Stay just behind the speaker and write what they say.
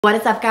What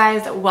is up,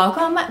 guys?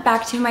 Welcome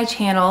back to my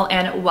channel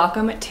and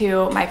welcome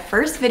to my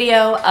first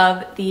video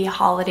of the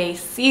holiday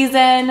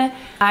season.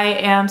 I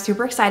am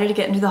super excited to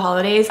get into the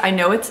holidays. I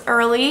know it's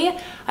early.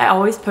 I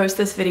always post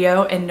this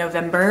video in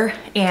November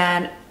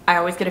and I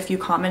always get a few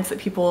comments that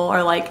people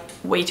are like,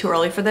 way too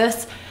early for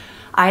this.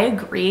 I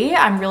agree.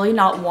 I'm really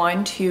not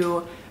one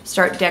to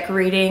start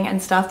decorating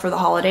and stuff for the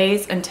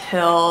holidays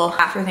until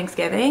after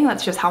Thanksgiving.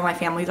 That's just how my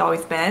family's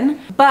always been.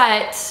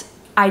 But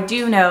I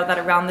do know that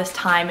around this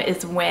time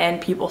is when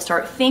people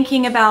start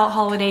thinking about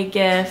holiday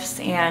gifts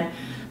and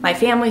my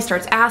family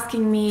starts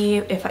asking me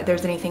if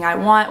there's anything I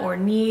want or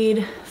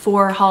need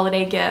for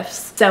holiday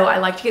gifts. So I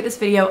like to get this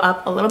video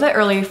up a little bit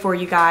early for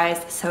you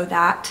guys so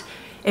that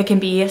it can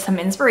be some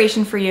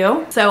inspiration for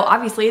you. So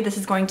obviously this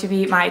is going to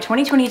be my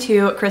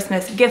 2022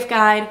 Christmas gift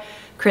guide,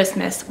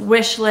 Christmas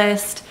wish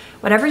list,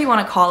 whatever you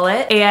want to call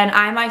it. And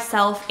I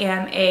myself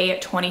am a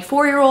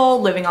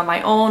 24-year-old living on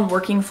my own,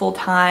 working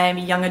full-time,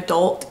 young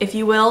adult, if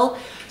you will.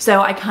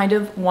 So I kind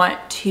of want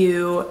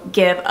to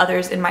give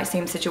others in my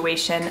same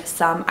situation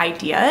some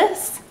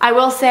ideas. I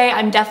will say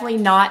I'm definitely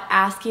not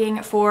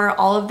asking for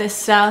all of this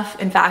stuff.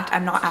 In fact,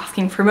 I'm not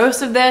asking for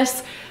most of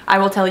this. I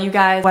will tell you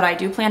guys what I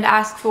do plan to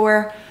ask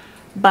for.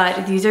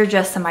 But these are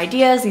just some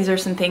ideas. These are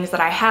some things that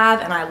I have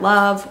and I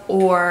love,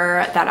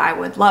 or that I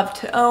would love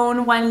to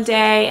own one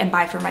day and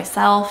buy for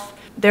myself.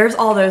 There's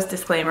all those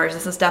disclaimers.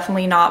 This is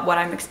definitely not what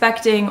I'm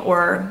expecting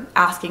or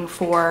asking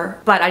for,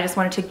 but I just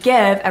wanted to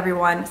give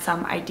everyone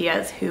some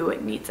ideas who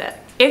needs it.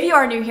 If you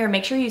are new here,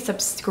 make sure you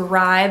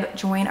subscribe,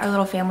 join our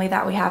little family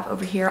that we have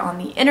over here on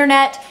the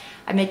internet.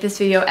 I make this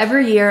video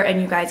every year and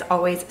you guys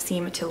always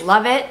seem to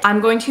love it. I'm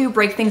going to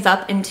break things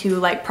up into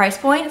like price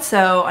points,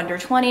 so under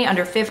 20,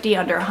 under 50,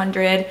 under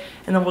 100,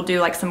 and then we'll do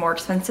like some more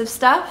expensive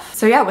stuff.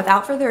 So yeah,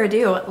 without further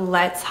ado,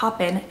 let's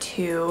hop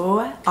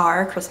into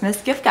our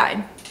Christmas gift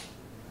guide.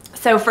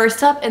 So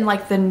first up in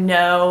like the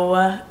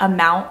no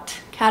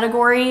amount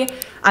category,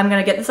 I'm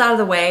gonna get this out of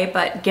the way,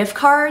 but gift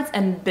cards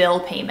and bill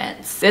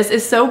payments. This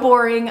is so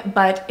boring,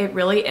 but it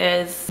really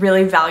is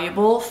really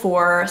valuable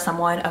for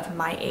someone of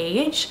my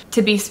age.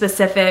 To be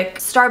specific,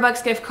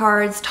 Starbucks gift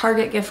cards,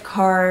 Target gift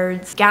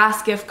cards,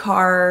 gas gift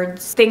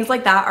cards, things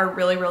like that are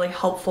really, really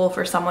helpful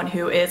for someone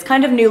who is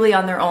kind of newly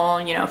on their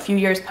own, you know, a few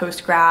years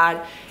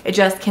post-grad. It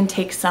just can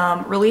take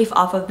some relief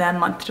off of them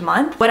month to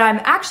month. What I'm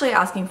actually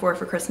asking for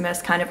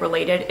Christmas, kind of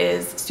related,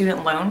 is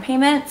student loan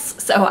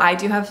payments. So I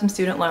do have some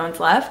student loans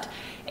left.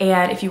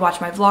 And if you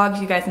watch my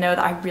vlogs, you guys know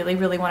that I really,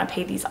 really want to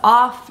pay these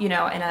off, you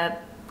know, in a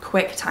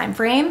quick time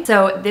frame.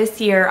 So this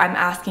year I'm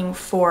asking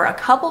for a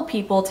couple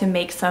people to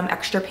make some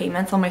extra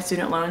payments on my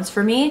student loans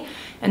for me.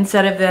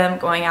 Instead of them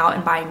going out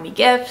and buying me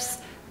gifts,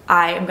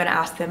 I am going to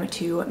ask them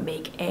to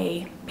make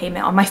a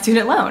payment on my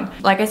student loan.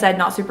 Like I said,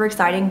 not super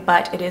exciting,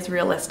 but it is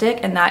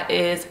realistic, and that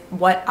is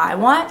what I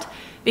want.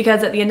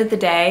 Because at the end of the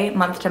day,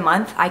 month to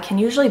month, I can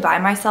usually buy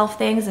myself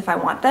things if I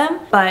want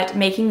them, but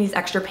making these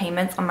extra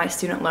payments on my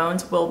student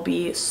loans will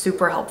be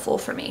super helpful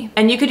for me.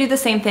 And you could do the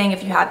same thing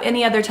if you have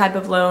any other type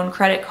of loan,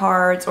 credit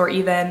cards, or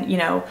even, you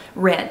know,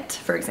 rent,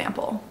 for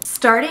example.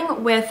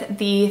 Starting with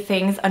the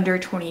things under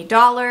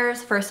 $20,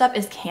 first up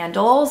is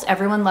candles.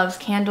 Everyone loves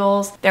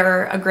candles.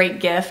 They're a great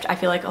gift. I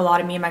feel like a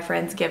lot of me and my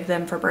friends give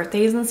them for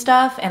birthdays and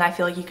stuff, and I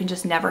feel like you can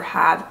just never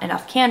have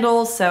enough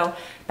candles. So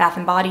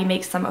Bath & Body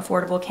makes some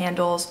affordable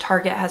candles.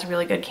 Target has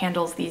really good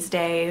candles these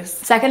days.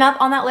 Second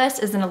up on that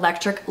list is an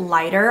electric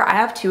lighter. I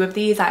have two of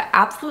these. I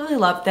absolutely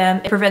love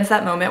them. It prevents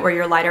that moment where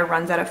your lighter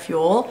runs out of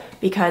fuel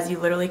because you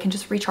literally can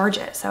just recharge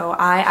it. So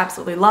I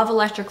absolutely love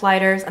electric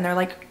lighters, and they're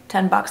like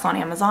 10 bucks on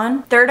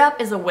Amazon. Third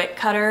up is a wick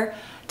cutter.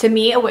 To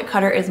me, a wick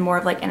cutter is more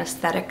of like an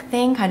aesthetic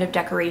thing, kind of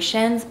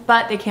decorations,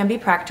 but they can be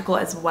practical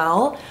as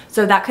well.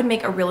 So that could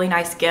make a really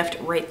nice gift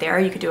right there.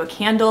 You could do a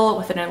candle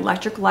with an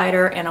electric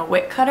lighter and a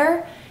wick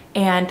cutter,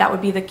 and that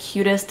would be the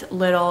cutest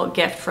little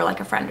gift for like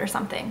a friend or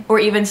something. Or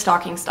even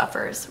stocking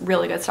stuffers,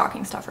 really good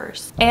stocking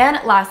stuffers. And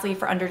lastly,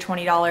 for under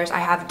 $20, I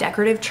have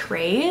decorative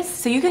trays.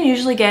 So you can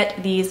usually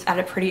get these at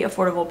a pretty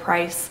affordable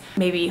price,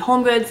 maybe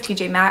HomeGoods,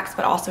 TJ Maxx,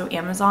 but also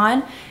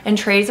Amazon. And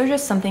trays are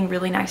just something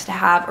really nice to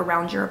have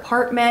around your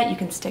apartment. You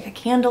can stick a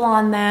candle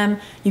on them.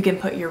 You can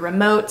put your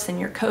remotes and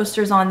your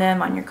coasters on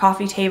them on your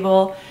coffee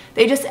table.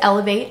 They just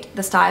elevate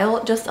the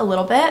style just a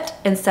little bit.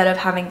 Instead of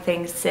having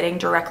things sitting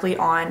directly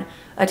on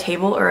a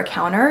table or a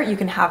counter, you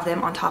can have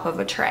them on top of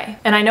a tray.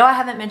 And I know I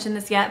haven't mentioned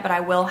this yet, but I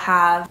will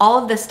have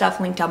all of this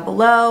stuff linked down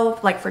below.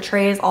 Like for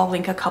trays, I'll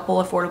link a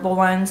couple affordable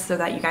ones so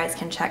that you guys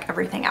can check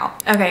everything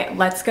out. Okay,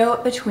 let's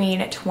go between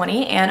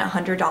 $20 and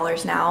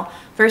 $100 now.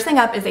 First thing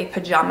up is a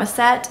pajama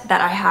set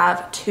that I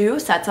have 2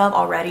 sets of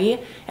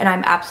already, and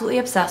I'm absolutely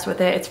obsessed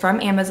with it. It's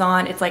from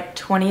Amazon. It's like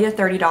 $20 to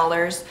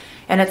 $30.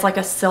 And it's like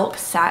a silk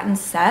satin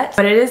set,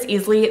 but it is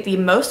easily the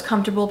most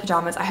comfortable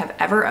pajamas I have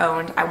ever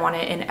owned. I want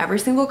it in every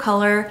single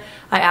color.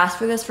 I asked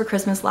for this for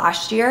Christmas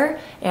last year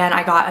and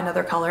I got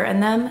another color in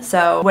them,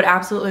 so would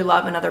absolutely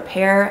love another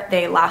pair.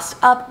 They last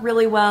up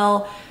really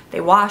well, they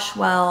wash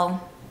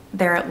well,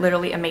 They're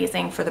literally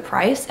amazing for the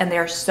price, and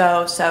they're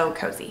so, so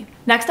cozy.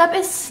 Next up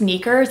is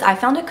sneakers. I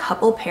found a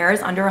couple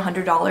pairs under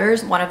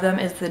 $100. One of them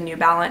is the New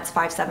Balance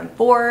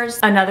 574s.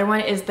 Another one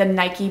is the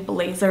Nike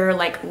Blazer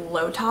like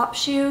low top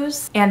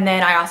shoes. And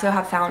then I also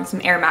have found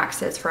some Air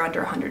Maxes for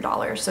under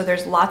 $100. So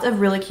there's lots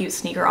of really cute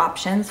sneaker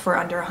options for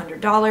under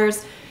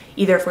 $100.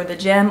 Either for the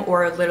gym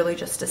or literally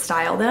just to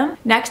style them.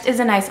 Next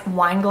is a nice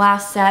wine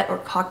glass set or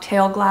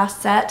cocktail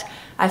glass set.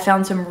 I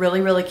found some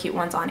really, really cute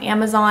ones on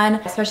Amazon,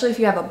 especially if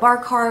you have a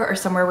bar cart or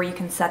somewhere where you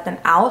can set them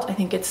out. I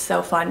think it's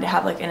so fun to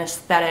have like an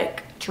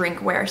aesthetic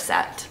drinkware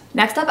set.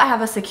 Next up, I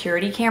have a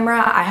security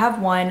camera. I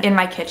have one in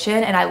my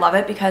kitchen and I love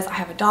it because I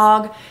have a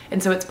dog,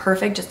 and so it's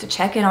perfect just to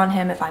check in on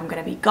him if I'm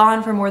gonna be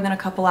gone for more than a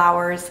couple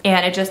hours,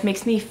 and it just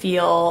makes me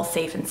feel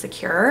safe and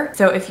secure.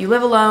 So if you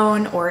live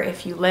alone, or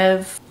if you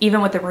live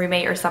even with a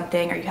roommate or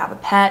something, or you have a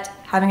pet,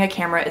 having a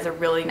camera is a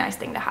really nice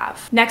thing to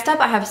have. Next up,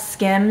 I have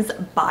Skims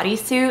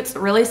bodysuits.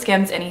 Really,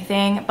 Skims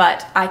anything,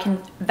 but I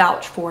can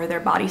vouch for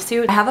their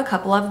bodysuit. I have a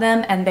couple of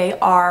them and they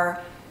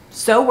are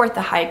so worth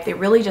the hype. They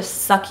really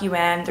just suck you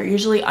in. They're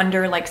usually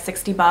under like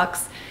 60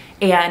 bucks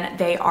and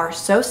they are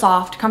so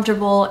soft,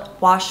 comfortable,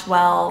 wash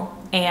well,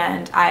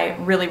 and I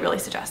really, really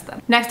suggest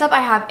them. Next up,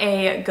 I have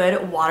a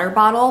good water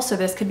bottle. So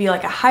this could be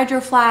like a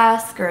Hydro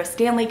Flask or a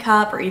Stanley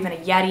Cup or even a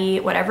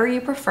Yeti, whatever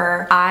you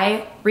prefer.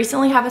 I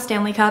recently have a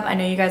Stanley Cup. I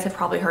know you guys have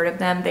probably heard of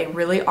them. They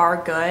really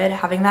are good.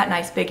 Having that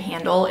nice big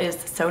handle is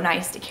so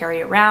nice to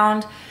carry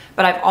around.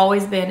 But I've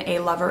always been a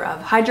lover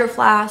of Hydro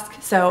Flask.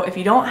 So if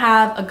you don't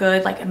have a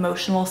good like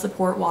emotional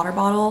support water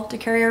bottle to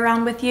carry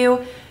around with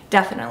you,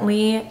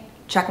 definitely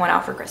check one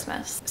out for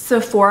Christmas.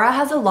 Sephora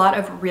has a lot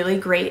of really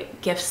great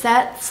gift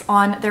sets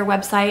on their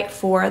website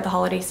for the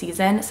holiday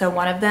season. So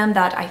one of them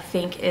that I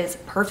think is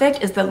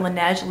perfect is the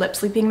Laneige lip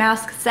sleeping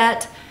mask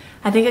set.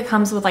 I think it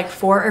comes with like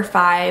 4 or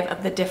 5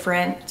 of the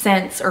different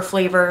scents or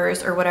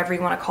flavors or whatever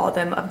you want to call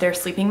them of their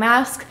sleeping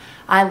mask.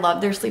 I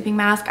love their sleeping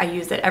mask. I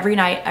use it every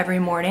night, every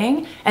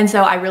morning. And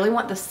so I really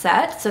want the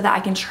set so that I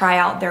can try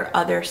out their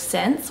other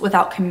scents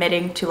without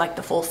committing to like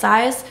the full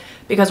size.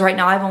 Because right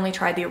now I've only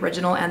tried the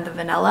original and the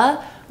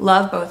vanilla.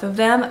 Love both of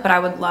them, but I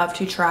would love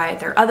to try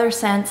their other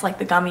scents like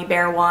the gummy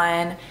bear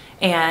one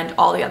and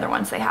all the other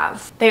ones they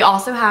have. They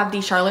also have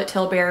the Charlotte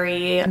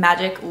Tilbury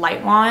Magic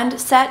Light Wand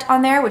set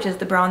on there, which is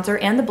the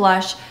bronzer and the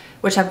blush,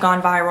 which have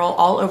gone viral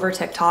all over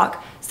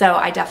TikTok. So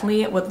I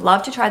definitely would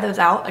love to try those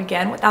out.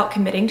 Again, without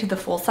committing to the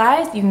full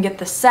size, you can get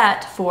the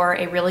set for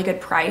a really good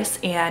price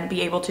and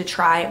be able to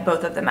try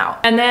both of them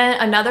out. And then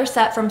another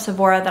set from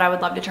Sephora that I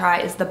would love to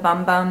try is the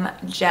Bum Bum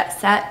Jet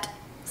Set.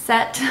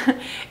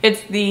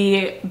 It's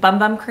the Bum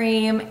Bum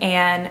cream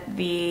and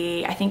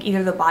the, I think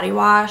either the body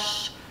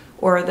wash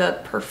or the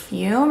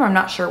perfume, I'm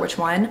not sure which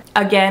one.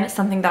 Again,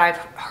 something that I've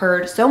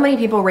heard so many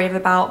people rave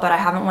about, but I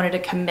haven't wanted to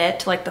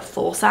commit to like the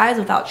full size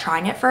without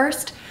trying it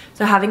first.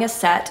 So having a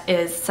set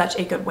is such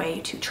a good way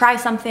to try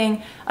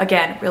something.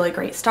 Again, really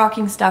great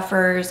stocking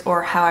stuffers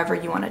or however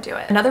you want to do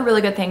it. Another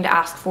really good thing to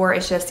ask for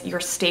is just your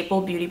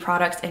staple beauty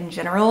products in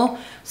general.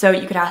 So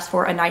you could ask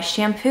for a nice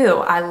shampoo.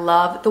 I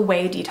love the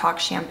Way Detox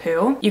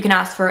shampoo. You can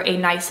ask for a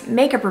nice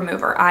makeup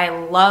remover. I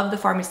love the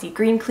Pharmacy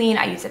Green Clean.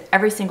 I use it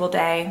every single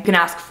day. You can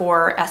ask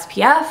for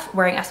SPF.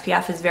 Wearing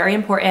SPF is very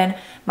important.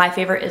 My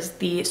favorite is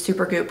the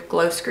Supergoop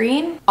Glow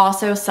Screen.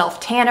 Also self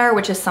tanner,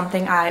 which is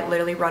something I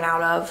literally run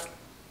out of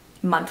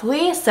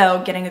monthly,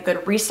 so getting a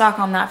good restock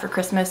on that for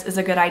Christmas is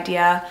a good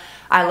idea.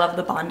 I love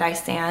the Bondi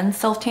Sands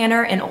self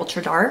tanner in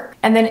Ultra Dark.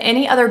 And then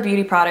any other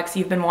beauty products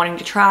you've been wanting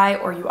to try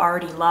or you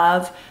already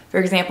love. For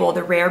example,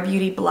 the Rare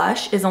Beauty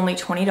blush is only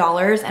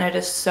 $20 and it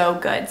is so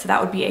good. So that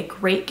would be a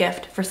great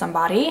gift for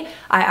somebody.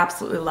 I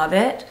absolutely love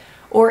it.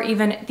 Or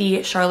even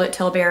the Charlotte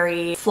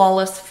Tilbury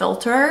Flawless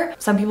Filter.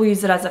 Some people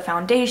use it as a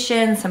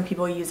foundation, some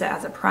people use it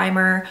as a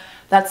primer.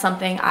 That's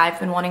something I've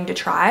been wanting to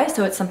try,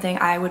 so it's something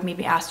I would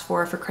maybe ask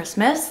for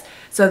Christmas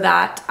so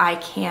that I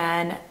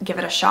can give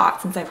it a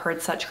shot since I've heard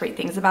such great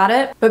things about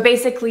it. But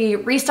basically,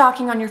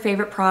 restocking on your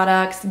favorite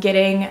products,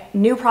 getting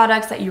new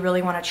products that you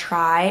really want to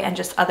try, and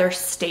just other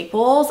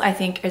staples, I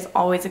think is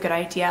always a good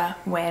idea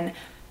when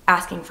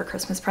asking for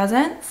Christmas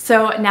presents.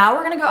 So now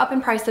we're gonna go up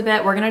in price a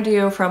bit. We're gonna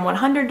do from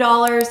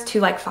 $100 to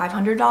like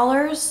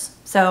 $500.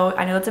 So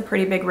I know that's a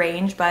pretty big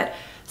range, but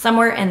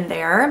somewhere in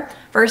there.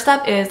 First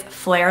up is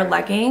flare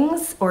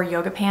leggings or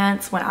yoga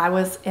pants. When I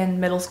was in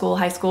middle school,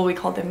 high school, we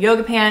called them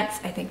yoga pants.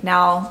 I think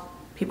now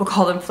people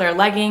call them flare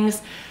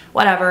leggings.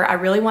 Whatever, I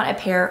really want a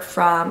pair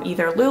from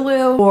either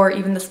Lulu or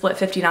even the Split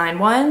 59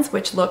 ones,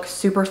 which look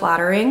super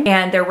flattering,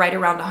 and they're right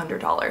around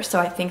 $100. So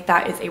I think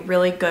that is a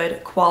really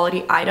good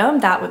quality item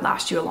that would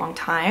last you a long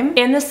time.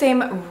 In the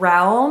same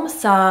realm,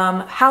 some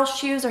house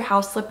shoes or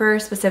house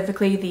slippers,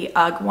 specifically the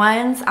UGG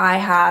ones. I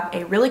have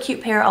a really cute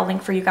pair I'll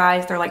link for you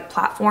guys. They're like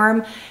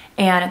platform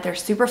and they're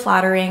super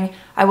flattering.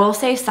 I will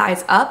say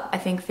size up. I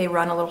think they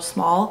run a little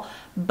small,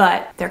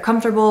 but they're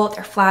comfortable,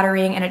 they're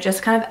flattering, and it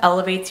just kind of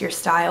elevates your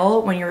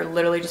style when you're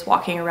literally just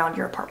walking around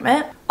your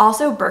apartment.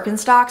 Also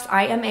Birkenstocks.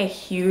 I am a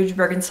huge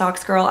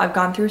Birkenstocks girl. I've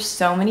gone through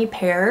so many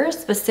pairs,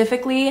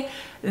 specifically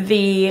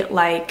the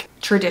like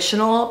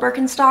traditional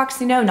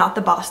Birkenstocks, you know, not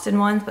the Boston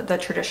ones, but the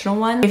traditional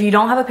ones. If you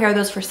don't have a pair of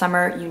those for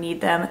summer, you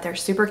need them. They're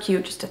super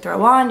cute just to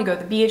throw on, to go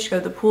to the beach, go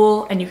to the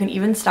pool, and you can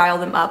even style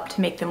them up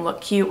to make them look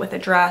cute with a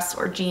dress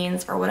or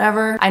jeans or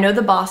whatever. I know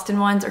the Boston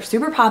ones are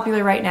super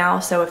popular right now,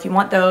 so if you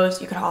want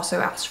those, you could also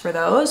ask for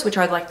those, which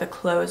are like the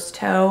closed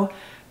toe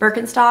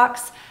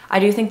Birkenstocks. I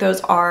do think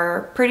those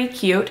are pretty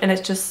cute, and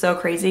it's just so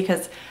crazy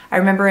because I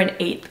remember in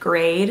 8th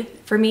grade,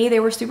 for me, they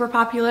were super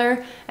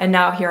popular, and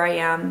now here I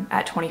am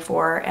at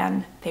 24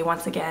 and they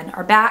once again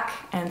are back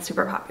and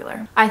super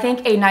popular. I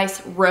think a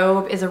nice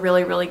robe is a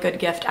really, really good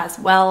gift as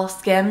well.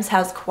 Skims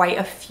has quite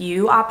a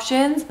few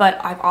options,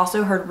 but I've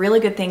also heard really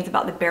good things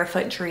about the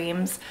Barefoot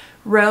Dreams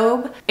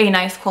robe. A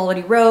nice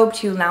quality robe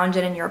to lounge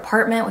in your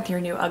apartment with your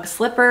new UGG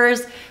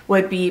slippers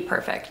would be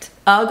perfect.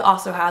 UGG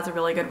also has a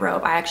really good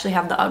robe. I actually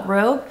have the UGG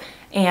robe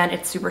and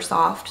it's super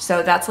soft.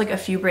 So that's like a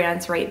few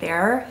brands right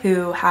there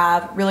who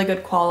have really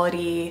good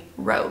quality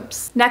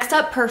robes. Next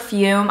up,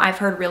 perfume. I've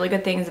heard really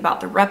good things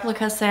about the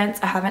replica scents.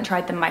 I haven't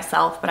tried them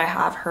myself, but I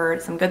have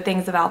heard some good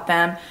things about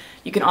them.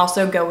 You can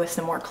also go with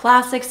some more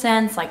classic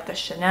scents like the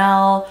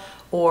Chanel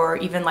or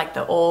even like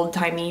the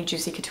old-timey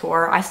Juicy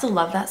Couture. I still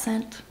love that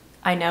scent.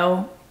 I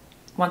know,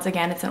 once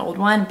again, it's an old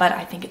one, but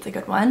I think it's a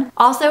good one.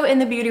 Also in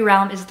the beauty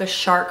realm is the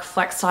Shark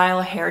Flex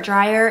Style hair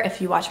dryer.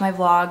 If you watch my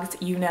vlogs,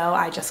 you know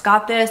I just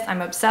got this.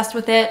 I'm obsessed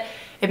with it.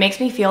 It makes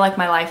me feel like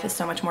my life is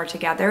so much more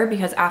together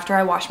because after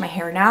I wash my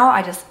hair now,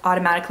 I just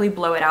automatically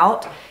blow it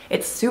out.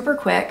 It's super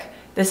quick.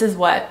 This is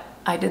what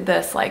I did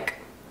this like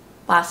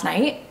last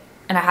night,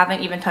 and I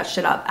haven't even touched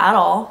it up at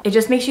all. It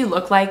just makes you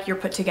look like you're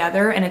put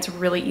together, and it's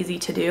really easy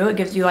to do. It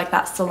gives you like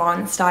that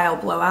salon style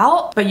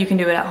blowout, but you can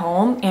do it at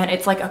home, and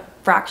it's like a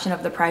fraction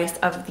of the price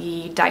of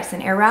the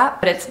Dyson Airwrap,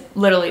 but it's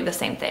literally the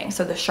same thing.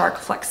 So the Shark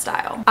Flex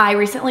Style. I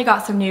recently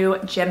got some new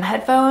gym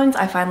headphones.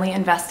 I finally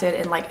invested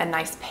in like a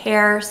nice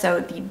pair. So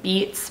the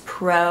Beats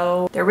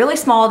Pro, they're really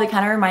small. They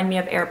kind of remind me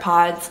of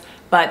AirPods,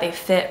 but they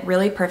fit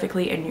really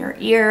perfectly in your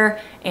ear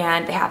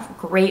and they have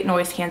great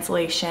noise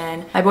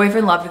cancellation. My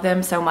boyfriend loved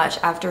them so much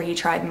after he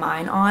tried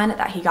mine on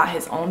that he got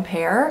his own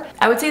pair.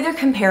 I would say they're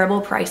comparable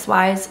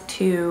price-wise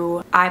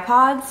to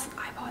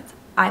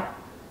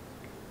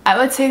I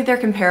would say they're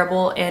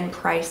comparable in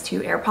price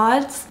to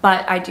AirPods,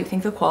 but I do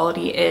think the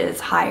quality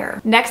is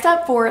higher. Next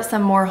up, for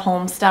some more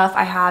home stuff,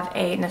 I have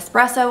a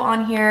Nespresso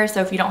on here.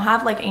 So if you don't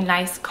have like a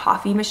nice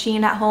coffee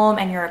machine at home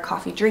and you're a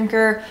coffee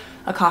drinker,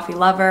 a coffee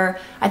lover,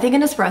 I think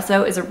an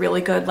espresso is a really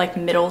good like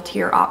middle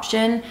tier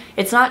option.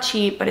 It's not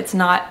cheap, but it's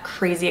not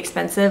crazy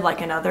expensive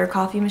like another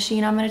coffee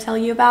machine I'm going to tell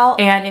you about,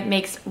 and it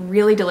makes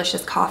really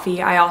delicious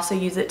coffee. I also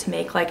use it to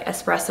make like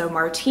espresso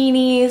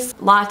martinis,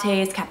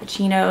 lattes,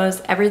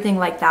 cappuccinos, everything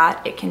like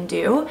that it can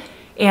do.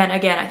 And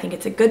again, I think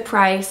it's a good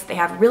price. They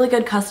have really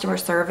good customer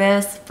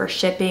service for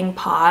shipping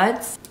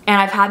pods. And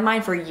I've had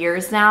mine for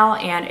years now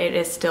and it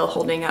is still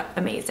holding up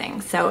amazing.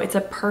 So it's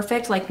a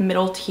perfect like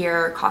middle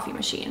tier coffee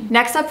machine.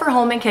 Next up for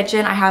home and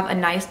kitchen, I have a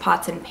nice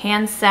pots and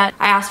pans set.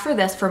 I asked for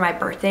this for my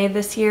birthday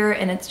this year,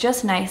 and it's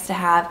just nice to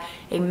have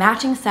a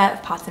matching set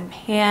of pots and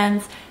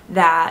pans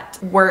that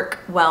work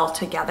well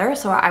together.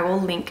 So I will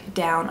link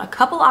down a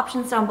couple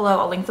options down below.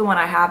 I'll link the one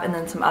I have and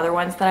then some other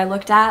ones that I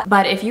looked at.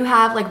 But if you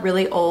have like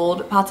really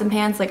old pots and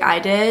pans like I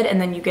did, and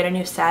then you get a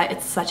new set,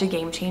 it's such a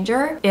game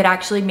changer. It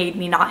actually made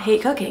me not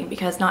hate cooking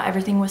because not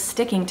everything was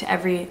sticking to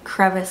every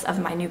crevice of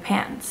my new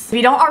pans. If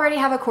you don't already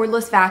have a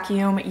cordless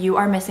vacuum, you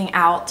are missing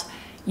out.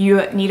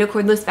 You need a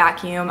cordless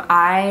vacuum.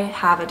 I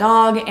have a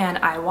dog and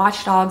I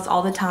watch dogs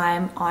all the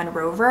time on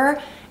Rover,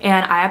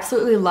 and I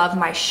absolutely love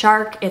my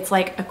Shark. It's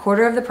like a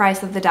quarter of the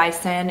price of the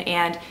Dyson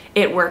and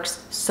it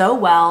works so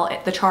well.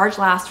 The charge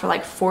lasts for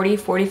like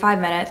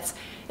 40-45 minutes.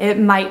 It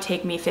might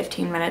take me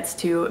 15 minutes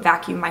to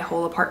vacuum my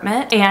whole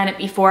apartment. And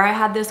before I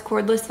had this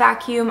cordless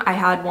vacuum, I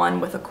had one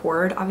with a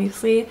cord,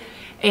 obviously,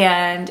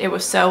 and it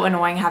was so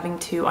annoying having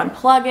to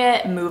unplug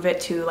it, move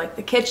it to like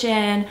the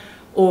kitchen,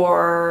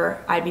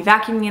 or I'd be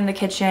vacuuming in the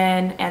kitchen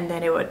and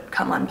then it would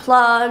come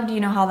unplugged. You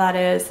know how that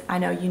is. I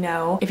know you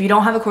know. If you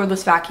don't have a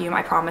cordless vacuum,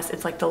 I promise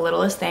it's like the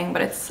littlest thing,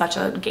 but it's such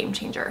a game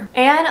changer.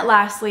 And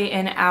lastly,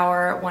 in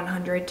our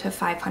 $100 to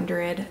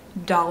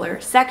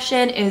 $500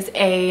 section is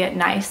a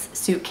nice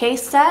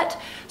suitcase set.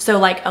 So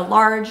like a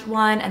large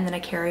one and then a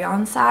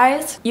carry-on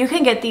size. You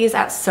can get these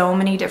at so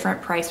many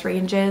different price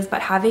ranges,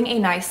 but having a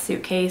nice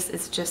suitcase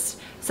is just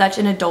such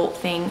an adult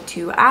thing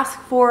to ask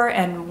for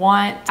and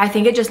want. I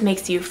think it just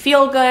makes you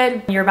feel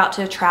good. When you're about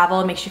to travel,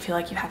 it makes you feel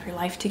like you have your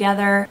life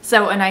together.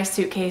 So a nice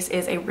suitcase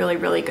is a really,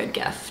 really good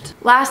gift.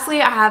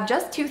 Lastly, I have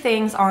just two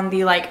things on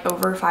the like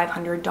over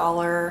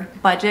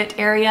 $500 budget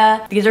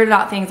area. These are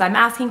not things I'm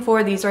asking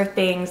for. These are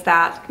things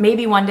that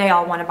maybe one day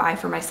I'll want to buy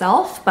for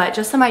myself, but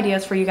just some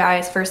ideas for you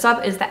guys. First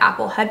up is the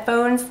Apple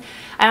headphones.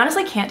 I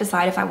honestly can't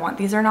decide if I want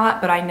these or not,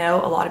 but I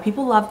know a lot of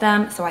people love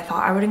them, so I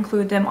thought I would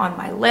include them on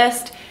my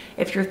list.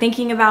 if you're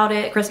thinking about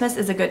it, Christmas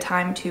is a good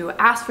time to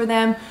ask for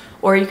them,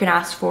 or you can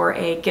ask for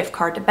a gift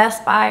card to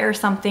Best Buy or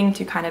something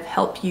to kind of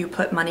help you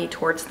put money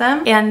towards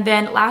them. And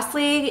then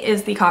lastly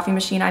is the coffee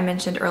machine I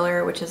mentioned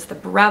earlier, which is the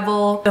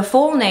Breville. The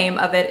full name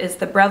of it is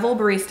the Breville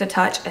Barista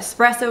Touch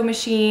Espresso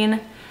Machine.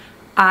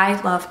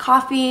 I love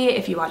coffee.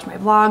 If you watch my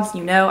vlogs,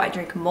 you know I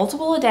drink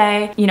multiple a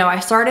day. You know, I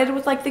started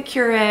with like the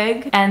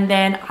Keurig, and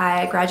then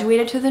I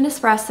graduated to the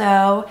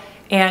Nespresso,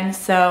 and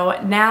so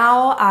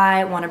now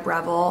I want a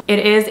Breville. It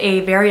is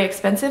a very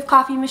expensive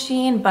coffee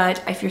machine,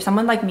 but if you're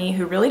someone like me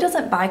who really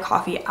doesn't buy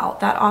coffee out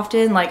that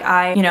often, like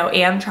I, you know,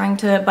 am trying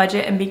to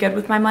budget and be good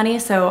with my money,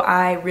 so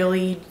I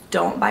really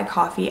don't buy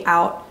coffee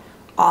out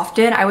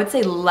often. I would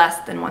say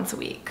less than once a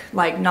week,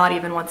 like not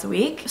even once a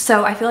week.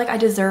 So I feel like I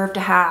deserve to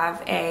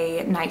have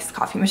a nice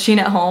coffee machine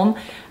at home.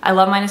 I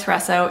love my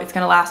Nespresso. It's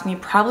gonna last me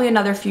probably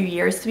another few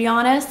years, to be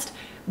honest.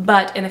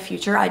 But in the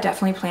future, I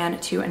definitely plan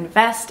to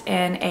invest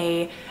in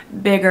a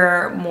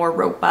bigger, more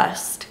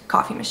robust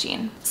coffee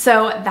machine.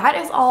 So that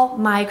is all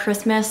my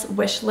Christmas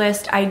wish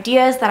list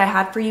ideas that I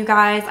had for you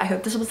guys. I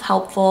hope this was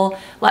helpful.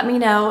 Let me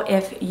know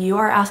if you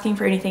are asking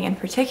for anything in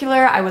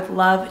particular. I would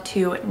love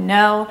to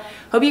know.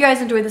 Hope you guys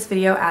enjoyed this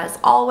video as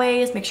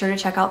always. Make sure to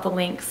check out the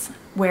links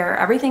where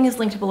everything is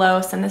linked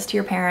below. Send this to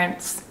your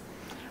parents,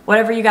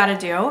 whatever you gotta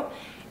do.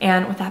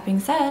 And with that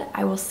being said,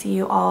 I will see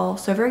you all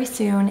so very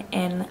soon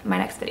in my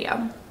next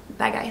video.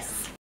 Bye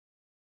guys.